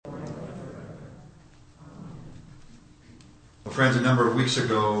Well, friends, a number of weeks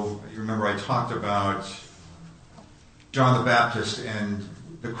ago, you remember I talked about John the Baptist and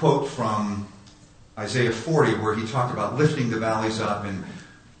the quote from Isaiah 40 where he talked about lifting the valleys up and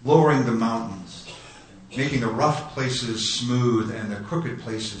lowering the mountains, making the rough places smooth and the crooked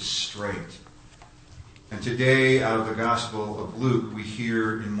places straight. And today, out of the Gospel of Luke, we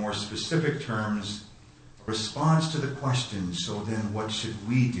hear in more specific terms a response to the question, so then what should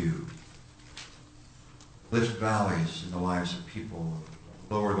we do? Lift valleys in the lives of people,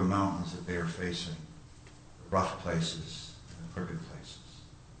 lower the mountains that they are facing, the rough places and the crooked places.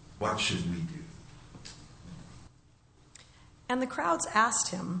 What should we do? And the crowds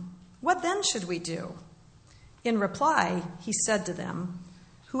asked him, "What then should we do?" In reply, he said to them,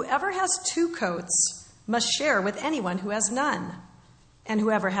 "Whoever has 2 coats must share with anyone who has none, and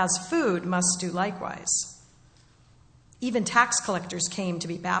whoever has food must do likewise." Even tax collectors came to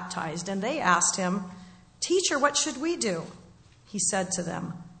be baptized, and they asked him, "Teacher, what should we do?" He said to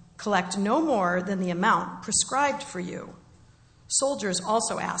them, "Collect no more than the amount prescribed for you." Soldiers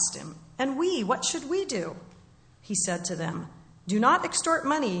also asked him, "And we, what should we do?" He said to them, "Do not extort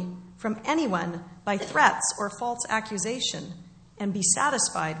money from anyone by threats or false accusation, and be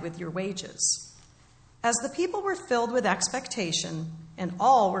satisfied with your wages." As the people were filled with expectation, and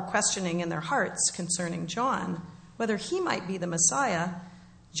all were questioning in their hearts concerning John, whether he might be the Messiah,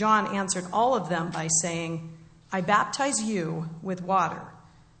 John answered all of them by saying, "I baptize you with water,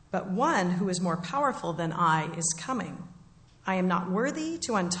 but one who is more powerful than I is coming. I am not worthy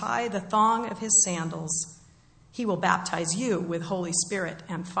to untie the thong of his sandals. He will baptize you with Holy Spirit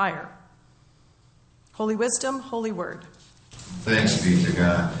and fire." Holy wisdom, holy word. Thanks be to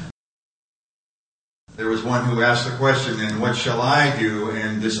God. There was one who asked the question, "And what shall I do?"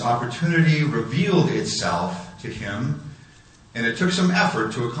 And this opportunity revealed itself to him. And it took some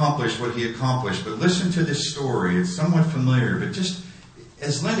effort to accomplish what he accomplished. But listen to this story. It's somewhat familiar, but just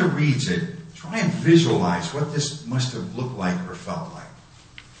as Linda reads it, try and visualize what this must have looked like or felt like.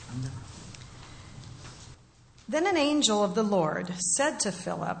 Then an angel of the Lord said to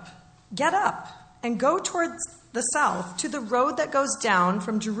Philip, "Get up and go towards the south to the road that goes down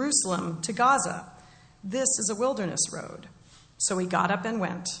from Jerusalem to Gaza. This is a wilderness road." So he got up and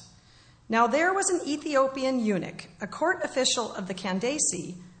went. Now there was an Ethiopian eunuch, a court official of the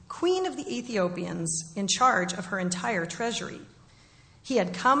Candace, queen of the Ethiopians, in charge of her entire treasury. He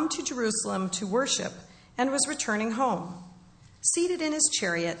had come to Jerusalem to worship and was returning home. Seated in his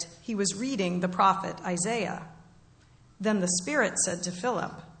chariot, he was reading the prophet Isaiah. Then the Spirit said to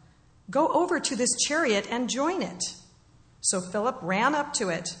Philip, "Go over to this chariot and join it." So Philip ran up to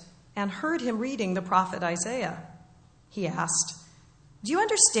it and heard him reading the prophet Isaiah. He asked, "Do you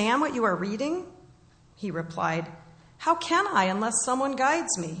understand what you are reading?" He replied, "How can I unless someone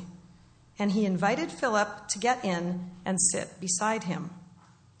guides me?" And he invited Philip to get in and sit beside him.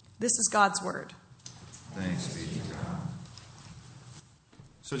 This is God's word. Thanks be to God.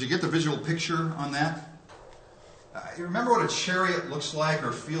 So did you get the visual picture on that? You remember what a chariot looks like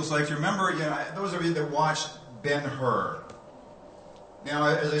or feels like? You remember, those of you that watched Ben-Hur. Now,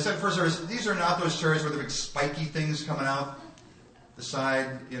 as I said first, these are not those chariots with the big spiky things coming out the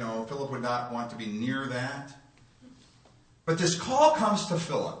side. Philip would not want to be near that. But this call comes to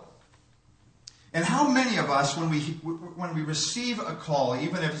Philip. And how many of us, when we receive a call,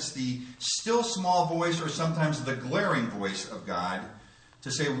 even if it's the still small voice or sometimes the glaring voice of God,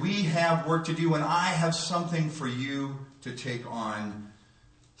 to say, "We have work to do and I have something for you to take on,"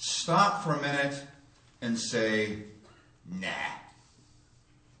 stop for a minute and say, "Nah."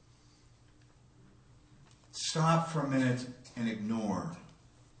 Stop for a minute and ignore.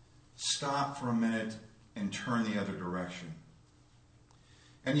 Stop for a minute and turn the other direction.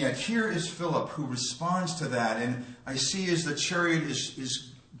 And yet here is Philip who responds to that. And I see as the chariot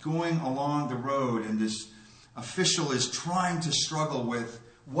is going along the road and this official is trying to struggle with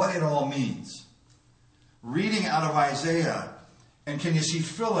what it all means. Reading out of Isaiah, and can you see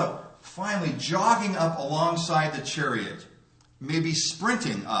Philip finally jogging up alongside the chariot, maybe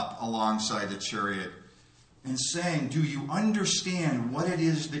sprinting up alongside the chariot, and saying, "Do you understand what it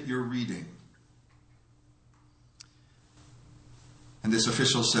is that you're reading?" And this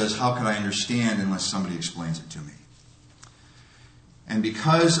official says, "How can I understand unless somebody explains it to me?" And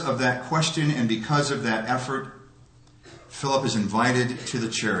because of that question and because of that effort, Philip is invited to the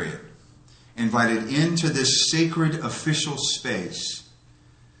chariot, invited into this sacred official space.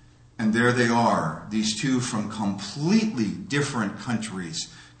 And there they are, these two from completely different countries,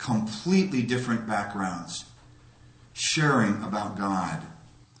 completely different backgrounds, sharing about God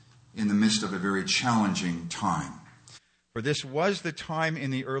in the midst of a very challenging time. For this was the time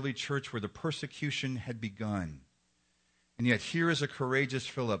in the early church where the persecution had begun. And yet here is a courageous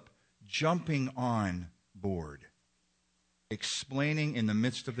Philip jumping on board, explaining in the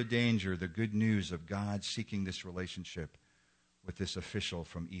midst of the danger the good news of God seeking this relationship with this official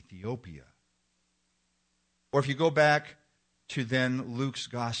from Ethiopia. Or if you go back to then Luke's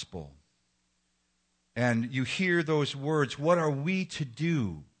gospel, and you hear those words, what are we to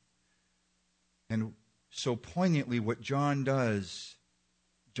do? And so poignantly what John does,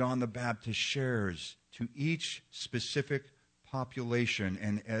 John the Baptist shares to each specific population.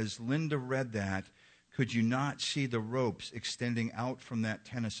 And as Linda read that, could you not see the ropes extending out from that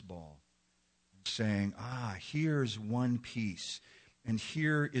tennis ball? Saying, here's one piece, and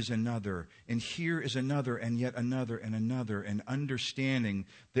here is another, and here is another, and yet another, and understanding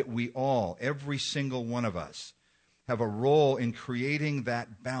that we all, every single one of us, have a role in creating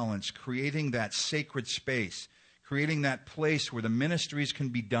that balance, creating that sacred space, creating that place where the ministries can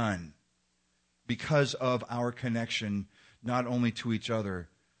be done because of our connection not only to each other,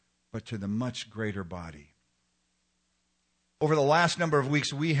 but to the much greater body. Over the last number of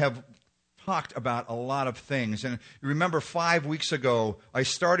weeks, we have talked about a lot of things. And you remember 5 weeks ago, I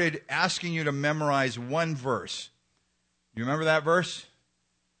started asking you to memorize one verse. You remember that verse?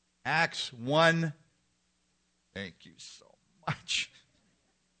 Acts 1. Thank you so much.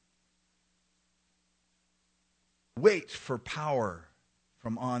 Wait for power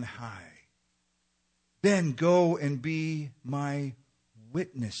from on high. Then go and be my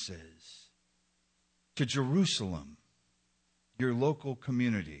witnesses to Jerusalem, your local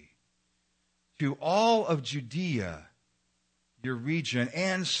community, to all of Judea, your region,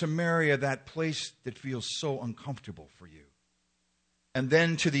 and Samaria, that place that feels so uncomfortable for you, and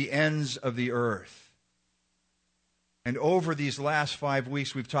then to the ends of the earth. And over these last 5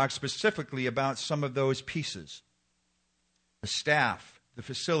 weeks, we've talked specifically about some of those pieces. The staff, the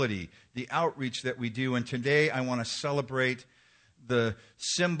facility, the outreach that we do. And today I want to celebrate the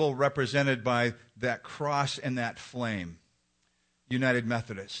symbol represented by that cross and that flame, United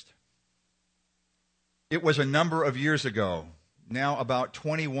Methodist. It was a number of years ago, now about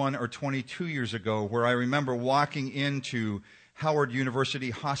 21 or 22 years ago, where I remember walking into Howard University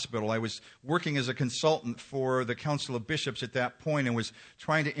Hospital. I was working as a consultant for the Council of Bishops at that point and was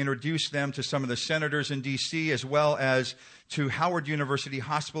trying to introduce them to some of the senators in D.C. as well as to Howard University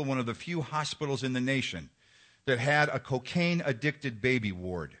Hospital, one of the few hospitals in the nation that had a cocaine-addicted baby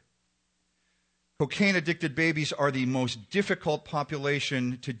ward. Cocaine-addicted babies are the most difficult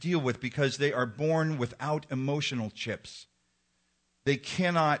population to deal with because they are born without emotional chips. They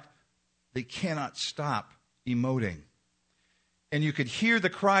cannot stop emoting. And you could hear the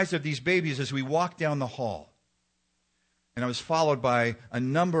cries of these babies as we walked down the hall. And I was followed by a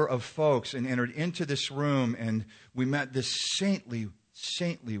number of folks and entered into this room, and we met this saintly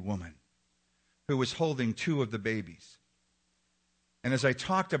woman who was holding 2 of the babies. And as I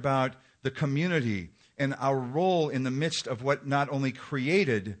talked about the community and our role in the midst of what not only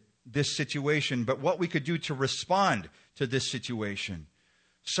created this situation, but what we could do to respond to this situation,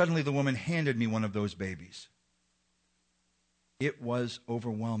 suddenly the woman handed me one of those babies. It was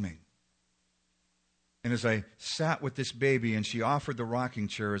overwhelming. And as I sat with this baby and she offered the rocking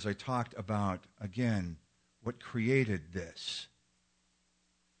chair, as I talked about, again, what created this,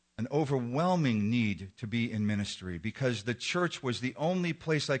 an overwhelming need to be in ministry because the church was the only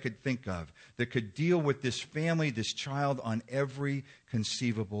place I could think of that could deal with this family, this child, on every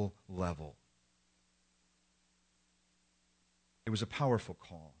conceivable level. It was a powerful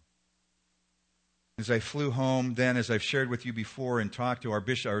call. As I flew home then, as I've shared with you before and talked to our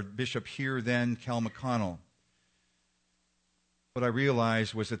bishop here then, Cal McConnell, what I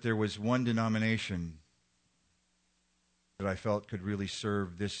realized was that there was one denomination that I felt could really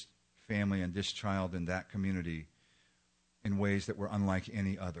serve this family and this child and that community in ways that were unlike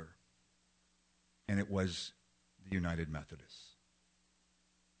any other. And it was the United Methodists.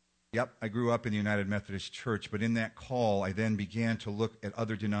 Yep, I grew up in the United Methodist Church, but in that call, I then began to look at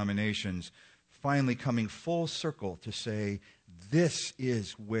other denominations, finally coming full circle to say, this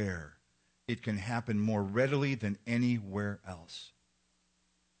is where it can happen more readily than anywhere else.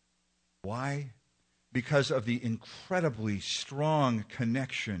 Why? Because of the incredibly strong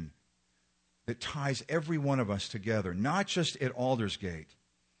connection that ties every one of us together, not just at Aldersgate,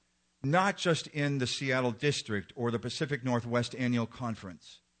 not just in the Seattle District or the Pacific Northwest Annual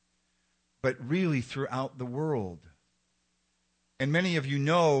Conference, but really throughout the world. And many of you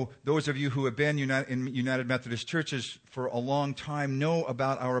know, those of you who have been in United Methodist churches for a long time know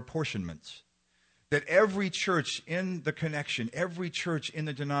about our apportionments. That every church in the connection, every church in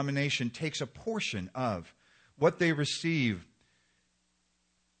the denomination takes a portion of what they receive,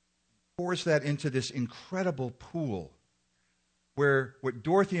 pours that into this incredible pool where what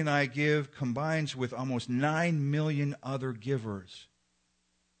Dorothy and I give combines with almost 9 million other givers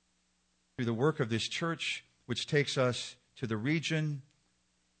through the work of this church, which takes us to the region,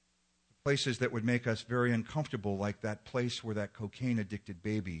 places that would make us very uncomfortable, like that place where that cocaine-addicted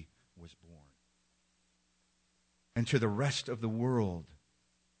baby was born, and to the rest of the world.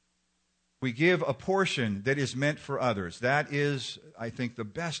 We give a portion that is meant for others. That is, I think, the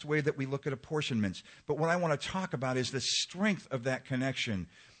best way that we look at apportionments. But what I want to talk about is the strength of that connection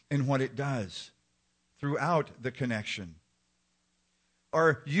and what it does throughout the connection.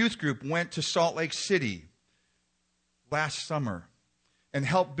 Our youth group went to Salt Lake City last summer and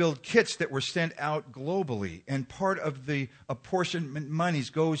helped build kits that were sent out globally. And part of the apportionment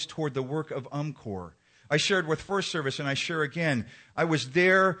monies goes toward the work of UMCOR. I shared with First Service, and I share again, I was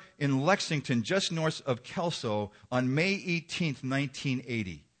there in Lexington, just north of Kelso, on May 18th,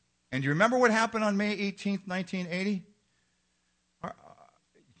 1980. And do you remember what happened on May 18th, 1980?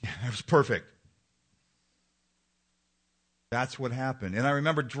 It was perfect. That's what happened. And I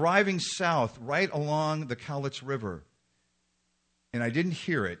remember driving south right along the Cowlitz River. And I didn't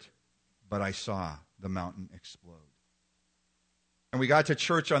hear it, but I saw the mountain explode. And we got to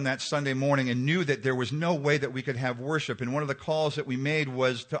church on that Sunday morning and knew that there was no way that we could have worship. And one of the calls that we made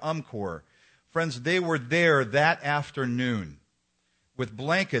was to UMCOR. Friends, they were there that afternoon with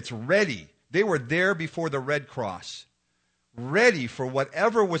blankets ready. They were there before the Red Cross, ready for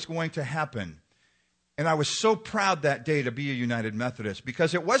whatever was going to happen. And I was so proud that day to be a United Methodist,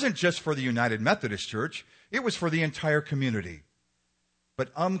 because it wasn't just for the United Methodist Church. It was for the entire community.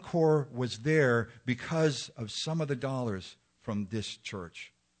 But UMCOR was there because of some of the dollars from this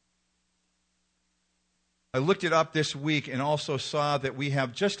church. I looked it up this week and also saw that we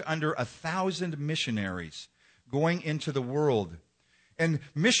have just under 1,000 missionaries going into the world. And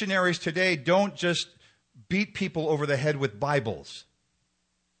missionaries today don't just beat people over the head with Bibles.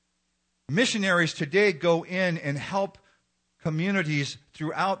 Missionaries today go in and help communities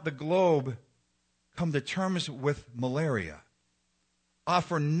throughout the globe come to terms with malaria,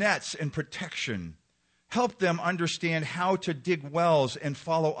 offer nets and protection, help them understand how to dig wells and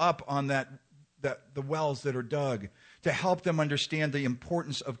follow up on the wells that are dug, to help them understand the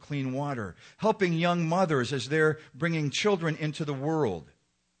importance of clean water, helping young mothers as they're bringing children into the world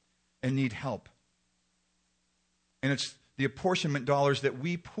and need help. And it's the apportionment dollars that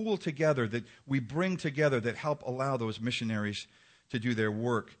we pool together, that we bring together, that help allow those missionaries to do their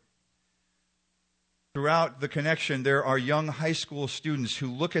work. Throughout the connection, there are young high school students who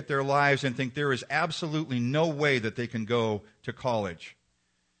look at their lives and think there is absolutely no way that they can go to college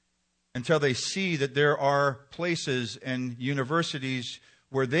until they see that there are places and universities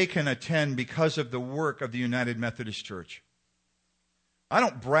where they can attend because of the work of the United Methodist Church. I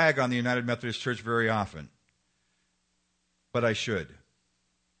don't brag on the United Methodist Church very often, but I should.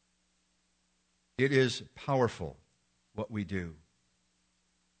 It is powerful what we do.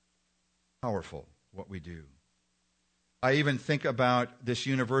 Powerful what we do. I even think about this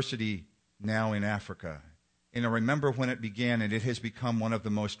university now in Africa. And I remember when it began, and it has become one of the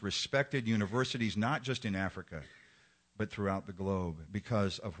most respected universities, not just in Africa, but throughout the globe,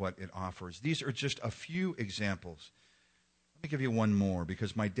 because of what it offers. These are just a few examples. Let me give you one more,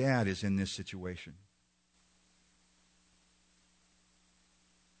 because my dad is in this situation.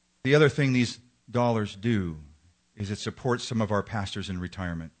 The other thing these dollars do is it supports some of our pastors in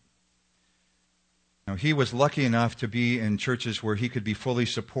retirement. Now, he was lucky enough to be in churches where he could be fully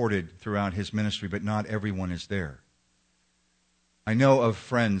supported throughout his ministry, but not everyone is there. I know of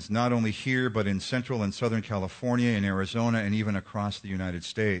friends, not only here, but in Central and Southern California, in Arizona, and even across the United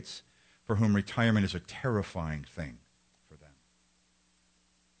States, for whom retirement is a terrifying thing for them.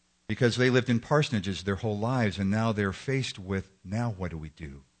 Because they lived in parsonages their whole lives, and now they're faced with, now what do we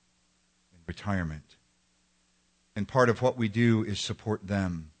do in retirement? And part of what we do is support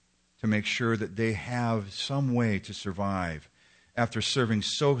them, to make sure that they have some way to survive after serving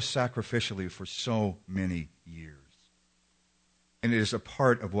so sacrificially for so many years. And it is a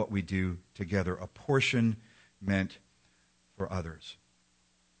part of what we do together, a portion meant for others.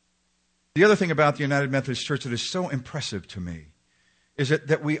 The other thing about the United Methodist Church that is so impressive to me is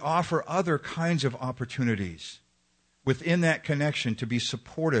that we offer other kinds of opportunities within that connection to be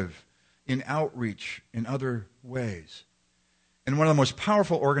supportive in outreach in other ways. And one of the most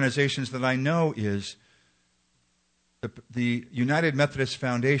powerful organizations that I know is the United Methodist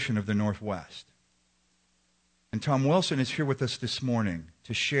Foundation of the Northwest. And Tom Wilson is here with us this morning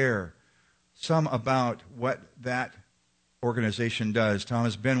to share some about what that organization does. Tom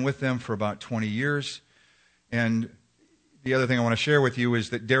has been with them for about 20 years. And the other thing I want to share with you is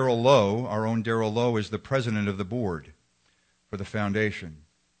that Daryl Lowe, our own Daryl Lowe, is the president of the board for the foundation.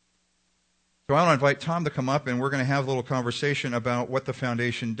 So I want to invite Tom to come up, and we're going to have a little conversation about what the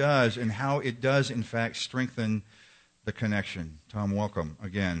foundation does and how it does, in fact, strengthen the connection. Tom, welcome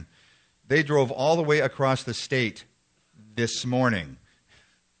again. They drove all the way across the state this morning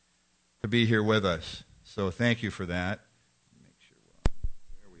to be here with us. So thank you for that. Make sure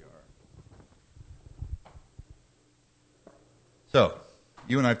there we are. So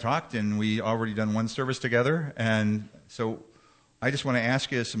you and I have talked, and we already done one service together, and so I just want to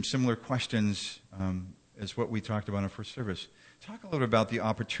ask you some similar questions as what we talked about in our first service. Talk a little bit about the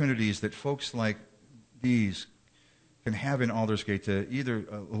opportunities that folks like these can have in Aldersgate to either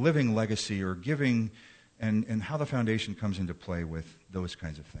a living legacy or giving, and how the foundation comes into play with those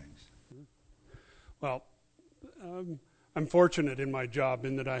kinds of things. Well, I'm fortunate in my job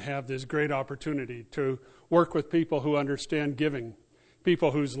in that I have this great opportunity to work with people who understand giving, people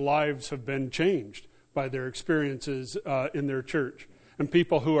whose lives have been changed by their experiences in their church, and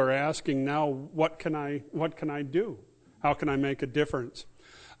people who are asking now, what can I do? How can I make a difference?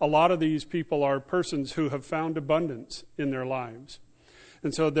 A lot of these people are persons who have found abundance in their lives.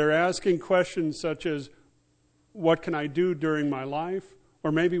 And so they're asking questions such as, what can I do during my life?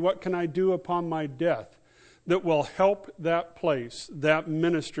 Or maybe what can I do upon my death that will help that place, that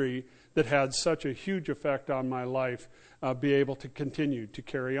ministry that had such a huge effect on my life, be able to continue to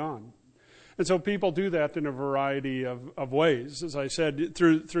carry on? And so people do that in a variety of ways. As I said,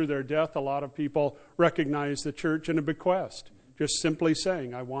 through their death, a lot of people recognize the church in a bequest, just simply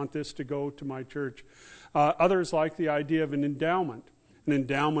saying, I want this to go to my church. Others like the idea of an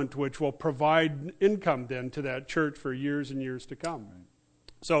endowment which will provide income then to that church for years and years to come.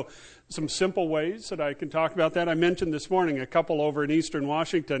 So some simple ways that I can talk about that. I mentioned this morning a couple over in Eastern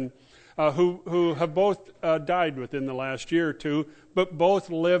Washington who have both died within the last year or two, but both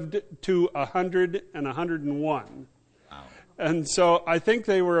lived to 100 and 101. Wow. And so I think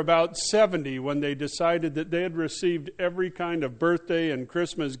they were about 70 when they decided that they had received every kind of birthday and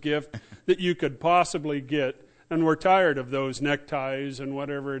Christmas gift that you could possibly get, and were tired of those neckties and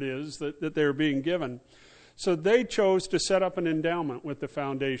whatever it is that they were being given. So they chose to set up an endowment with the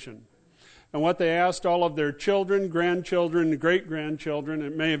foundation. And what they asked all of their children, grandchildren, great-grandchildren,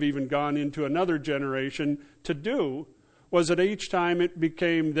 it may have even gone into another generation, to do was that each time it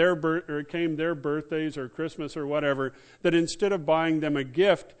became their birthdays or Christmas or whatever, that instead of buying them a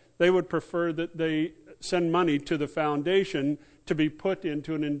gift, they would prefer that they send money to the foundation to be put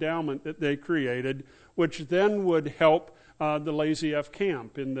into an endowment that they created, which then would help the Lazy F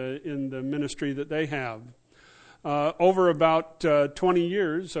camp in the ministry that they have. Over about 20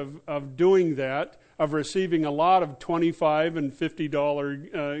 years of doing that, of receiving a lot of $25 and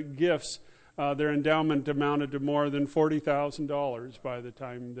 $50 gifts, their endowment amounted to more than $40,000 by the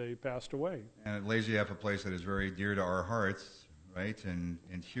time they passed away. And at Lazy F, a place that is very dear to our hearts, right? And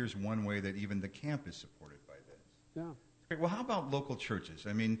here's one way that even the camp is supported by this. Yeah. Okay, well, how about local churches?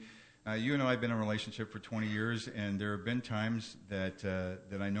 I mean, you and I have been in a relationship for 20 years, and there have been times that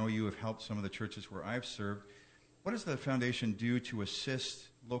I know you have helped some of the churches where I've served. What does the foundation do to assist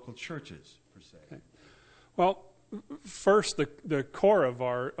local churches, per se? Okay. Well, first, the core of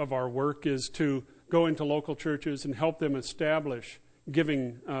our work is to go into local churches and help them establish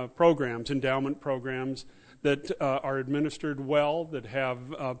giving programs, endowment programs that are administered well, that have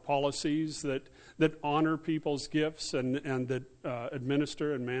policies that honor people's gifts and that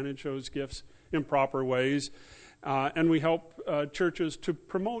administer and manage those gifts in proper ways. And we help churches to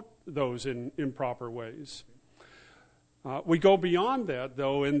promote those in proper ways. We go beyond that,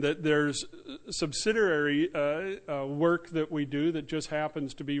 though, in that there's subsidiary work that we do that just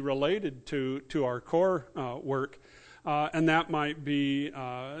happens to be related to our core work. And that might be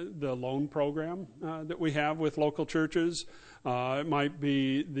the loan program that we have with local churches. It might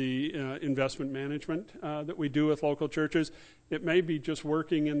be the investment management that we do with local churches. It may be just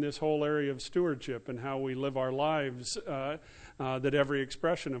working in this whole area of stewardship and how we live our lives, that every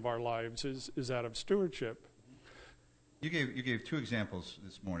expression of our lives is out of stewardship. You gave two examples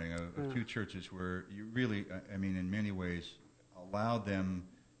this morning of two churches where you really, I mean, in many ways, allowed them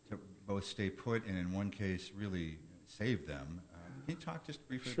to both stay put and in one case really save them. Can you talk just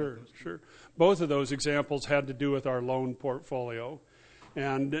briefly about those two? Sure. Both of those examples had to do with our loan portfolio.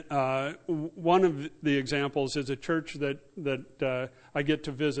 And one of the examples is a church that I get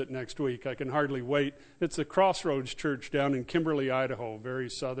to visit next week. I can hardly wait. It's the Crossroads Church down in Kimberly, Idaho, very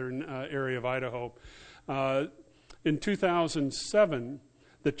southern area of Idaho. In 2007,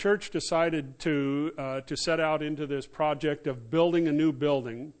 the church decided to set out into this project of building a new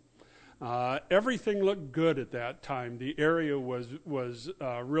building. Everything looked good at that time. The area was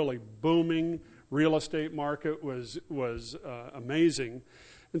really booming, real estate market was amazing.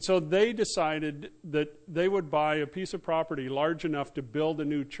 And so they decided that they would buy a piece of property large enough to build a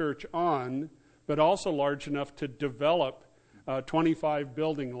new church on, but also large enough to develop 25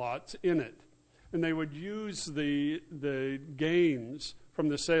 building lots in it. And they would use the gains from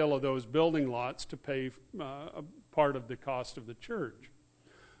the sale of those building lots to pay a part of the cost of the church.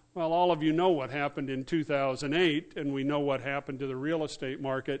 Well, all of you know what happened in 2008, and we know what happened to the real estate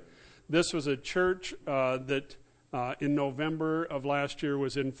market. This was a church that in November of last year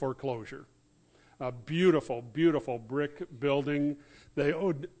was in foreclosure. A beautiful, beautiful brick building. They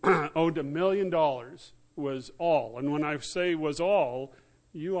owed $1 million was all. And when I say was all,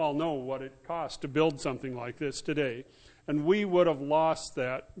 you all know what it costs to build something like this today. And we would have lost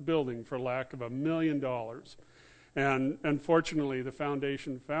that building for lack of $1 million. And unfortunately, the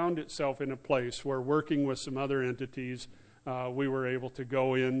foundation found itself in a place where, working with some other entities, we were able to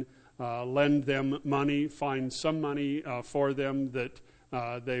go in, lend them money, find some money for them that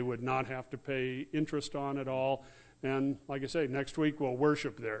they would not have to pay interest on at all. And like I say, next week we'll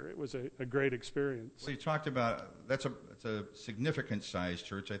worship there. It was a great experience. Well, you talked about, it's a significant size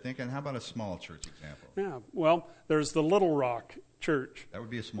church, I think. And how about a small church example? Yeah, well, there's the Little Rock Church. That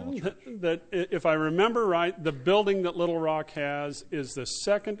would be a small church. That, if I remember right, the building that Little Rock has is the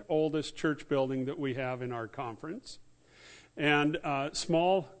second oldest church building that we have in our conference. And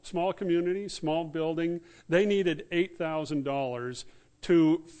small community, small building. They needed $8,000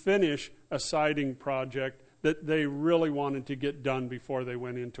 to finish a siding project that they really wanted to get done before they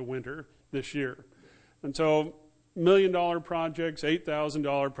went into winter this year. And so $1 million projects,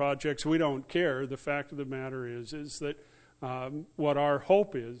 $8,000 projects, we don't care. The fact of the matter is that what our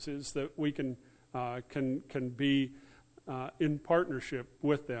hope is that we can be in partnership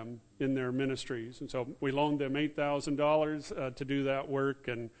with them in their ministries. And so we loaned them $8,000 to do that work,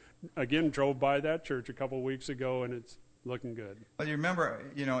 and again drove by that church a couple of weeks ago, and it's looking good. Well, you remember,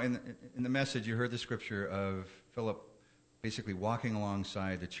 in the message, you heard the scripture of Philip basically walking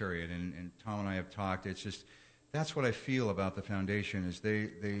alongside the chariot, and Tom and I have talked. It's just, that's what I feel about the foundation, is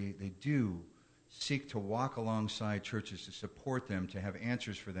they do seek to walk alongside churches, to support them, to have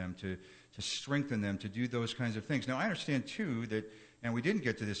answers for them, to strengthen them, to do those kinds of things. Now, I understand, too, that, and we didn't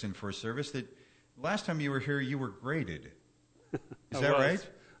get to this in first service, that last time you were here, you were graded. Is that right?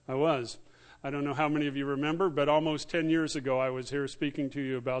 I was. I don't know how many of you remember, but almost 10 years ago, I was here speaking to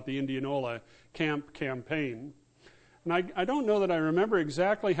you about the Indianola Camp Campaign. And I don't know that I remember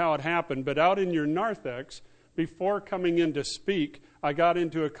exactly how it happened, but out in your narthex, before coming in to speak, I got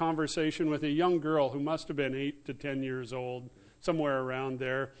into a conversation with a young girl who must have been 8 to 10 years old, somewhere around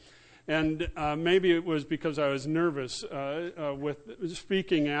there. And maybe it was because I was nervous with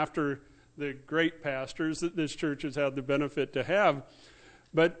speaking after the great pastors that this church has had the benefit to have.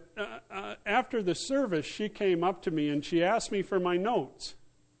 But after the service, she came up to me and she asked me for my notes.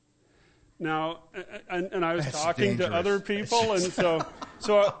 Now, and I was That's talking dangerous. to other people, and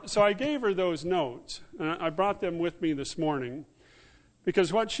so I gave her those notes. I brought them with me this morning,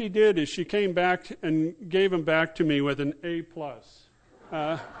 because what she did is she came back and gave them back to me with an A+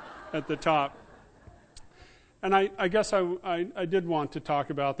 at the top. And I guess I did want to talk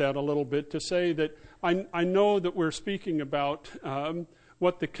about that a little bit, to say that I know that we're speaking about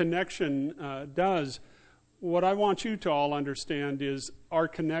what the connection does. What I want you to all understand is our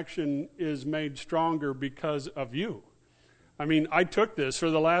connection is made stronger because of you. I mean, I took this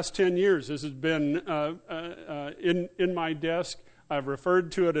for the last 10 years. This has been in my desk. I've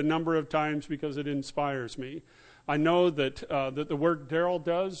referred to it a number of times because it inspires me. I know that the work Daryl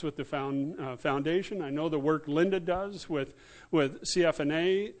does with the foundation. I know the work Linda does with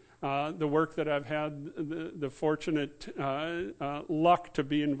CFNA. The work that I've had the fortunate luck to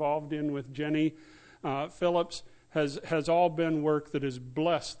be involved in with Jenny Phillips has all been work that has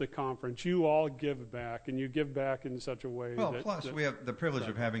blessed the conference. You all give back, and you give back in such a way. Well, plus we have the privilege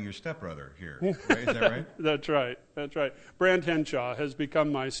of having your stepbrother here. Right? Is that right? That's right. That's right. Brant Henshaw has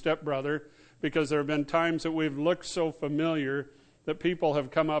become my stepbrother, because there have been times that we've looked so familiar that people have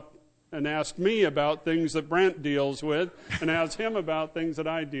come up and asked me about things that Brant deals with, and asked him about things that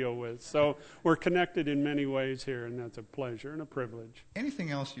I deal with. So we're connected in many ways here, and that's a pleasure and a privilege.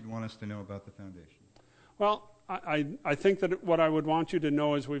 Anything else you'd want us to know about the foundation? Well, I think that what I would want you to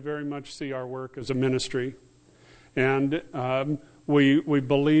know is we very much see our work as a ministry. And we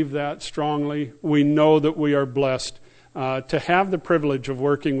believe that strongly. We know that we are blessed to have the privilege of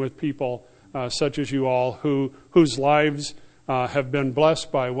working with people such as you all, whose lives have been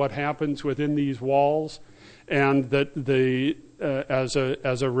blessed by what happens within these walls, and that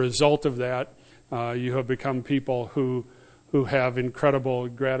as a result of that, you have become people who who have incredible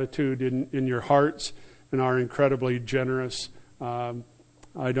gratitude in your hearts and are incredibly generous.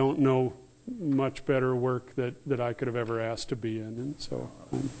 I don't know much better work that I could have ever asked to be in. And so,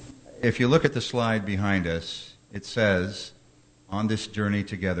 if you look at the slide behind us, it says, on this journey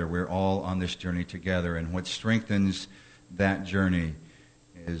together, we're all on this journey together. And what strengthens that journey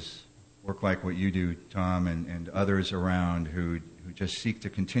is work like what you do, Tom, and others around who just seek to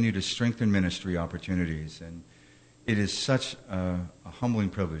continue to strengthen ministry opportunities. And it is such a humbling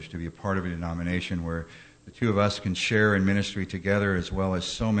privilege to be a part of a denomination where the two of us can share in ministry together as well as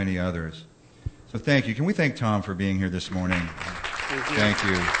so many others. So thank you. Can we thank Tom for being here this morning? Thank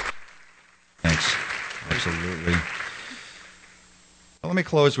you. Thanks. Absolutely. Well, let me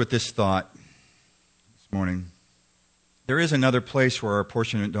close with this thought this morning. There is another place where our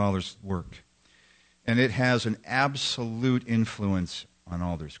apportionment dollars work, and it has an absolute influence on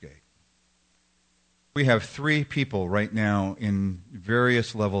Aldersgate. We have 3 people right now in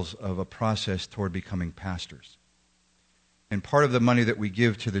various levels of a process toward becoming pastors. And part of the money that we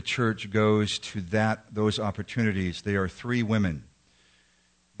give to the church goes to those opportunities. They are 3 women.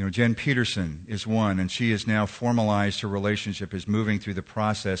 Jen Peterson is one, and she has now formalized her relationship, is moving through the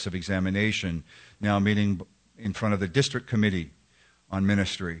process of examination, now meeting in front of the district committee on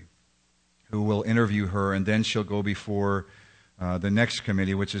ministry, who will interview her, and then she'll go before the next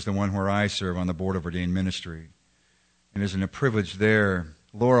committee, which is the one where I serve on the Board of Ordained Ministry. And isn't a privilege there.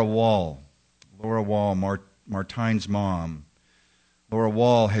 Laura Wall, Martine's mom. Laura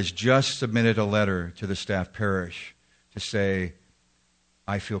Wall has just submitted a letter to the staff parish to say,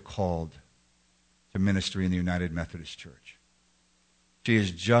 I feel called to ministry in the United Methodist Church. She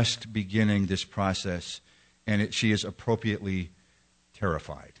is just beginning this process, and she is appropriately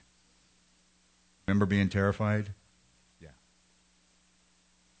terrified. Remember being terrified? Yeah.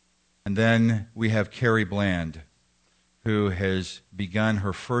 And then we have Carrie Bland, who has begun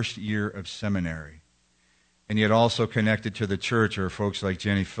her first year of seminary. And yet also connected to the church are folks like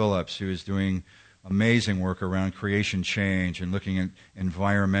Jenny Phillips, who is doing amazing work around creation change and looking at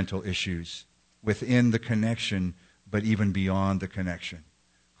environmental issues within the connection, but even beyond the connection,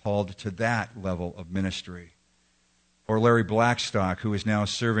 called to that level of ministry. Or Larry Blackstock, who is now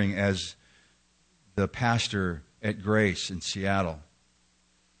serving as the pastor at Grace in Seattle.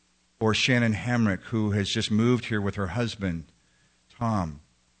 Or Shannon Hamrick, who has just moved here with her husband, Tom.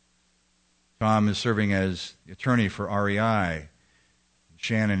 Tom is serving as the attorney for REI.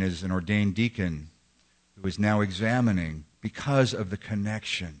 Shannon is an ordained deacon who is now examining, because of the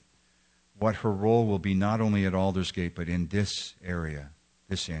connection, what her role will be not only at Aldersgate, but in this area,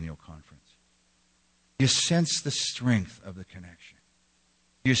 this annual conference. You sense the strength of the connection.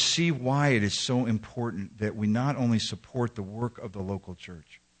 You see why it is so important that we not only support the work of the local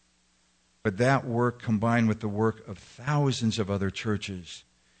church, but that work combined with the work of thousands of other churches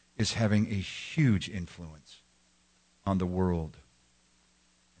is having a huge influence on the world.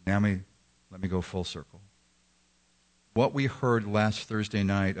 Now let me go full circle. What we heard last Thursday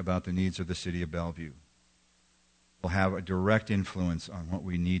night about the needs of the city of Bellevue will have a direct influence on what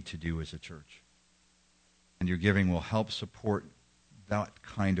we need to do as a church. And your giving will help support that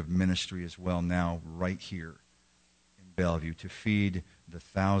kind of ministry as well now, right here in Bellevue, to feed the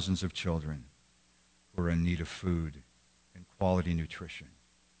thousands of children who are in need of food and quality nutrition.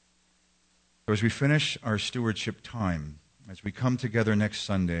 So as we finish our stewardship time, as we come together next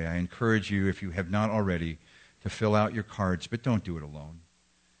Sunday, I encourage you, if you have not already, to fill out your cards, but don't do it alone.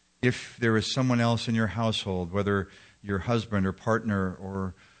 If there is someone else in your household, whether your husband or partner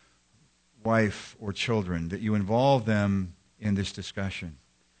or wife or children, that you involve them in this discussion,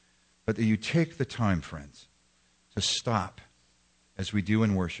 but that you take the time, friends, to stop, as we do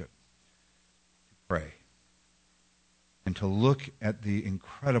in worship, to pray, and to look at the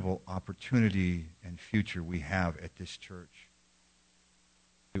incredible opportunity and future we have at this church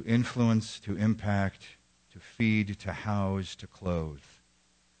to influence, to impact, to feed, to house, to clothe,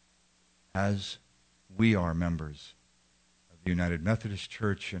 as we are members of the United Methodist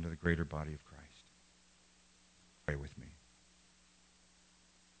Church and of the greater body of Christ. Pray with me.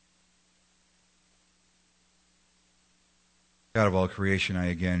 God of all creation, I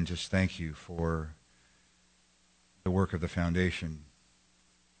again just thank you for the work of the foundation.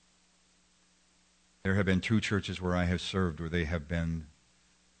 There have been 2 churches where I have served where they have been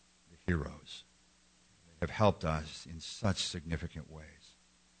the heroes. They have helped us in such significant ways.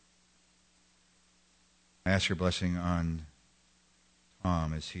 I ask your blessing on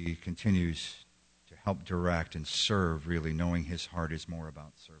Tom as he continues to help direct and serve, really knowing his heart is more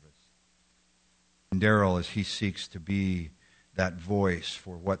about service. And Daryl, as he seeks to be that voice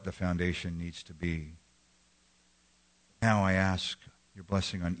for what the foundation needs to be. Now I ask your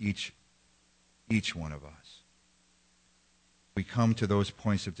blessing on each one of us. We come to those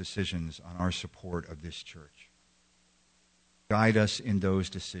points of decisions on our support of this church. Guide us in those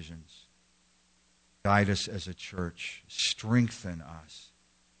decisions. Guide us as a church. Strengthen us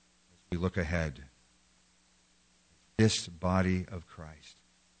as we look ahead. This body of Christ.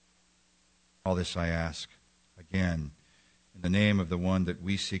 All this I ask, again, in the name of the one that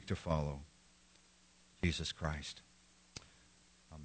we seek to follow, Jesus Christ.